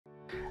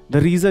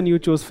The reason you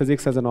chose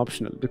physics as an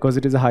optional, because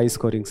it is a high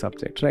scoring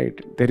subject, right?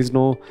 There is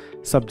no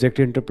subject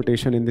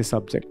interpretation in this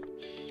subject.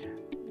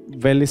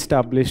 Well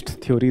established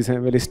theories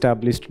and well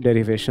established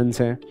derivations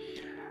hai.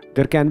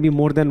 There can be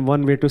more than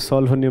one way to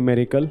solve a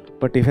numerical,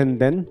 but even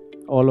then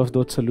all of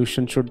those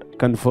solutions should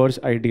converge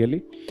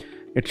ideally.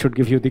 It should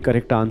give you the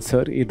correct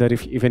answer,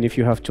 even if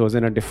you have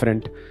chosen a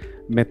different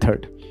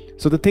method.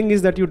 So the thing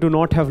is that you do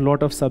not have a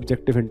lot of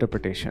subjective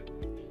interpretation.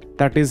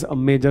 That is a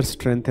major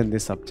strength in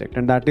this subject,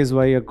 and that is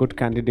why a good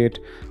candidate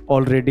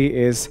already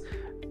is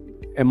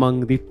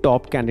among the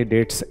top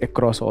candidates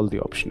across all the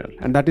optional.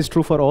 And that is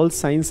true for all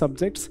science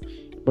subjects,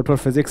 but for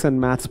physics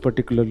and maths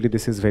particularly,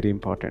 this is very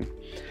important.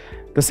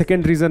 The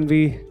second reason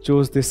we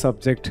chose this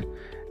subject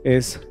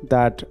is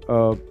that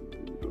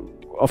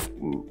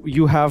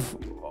you have,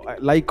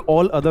 like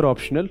all other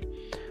optional,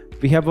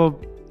 we have a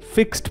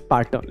fixed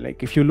pattern.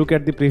 Like if you look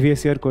at the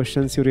previous year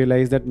questions, you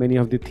realize that many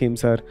of the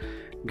themes are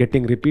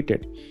getting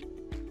repeated.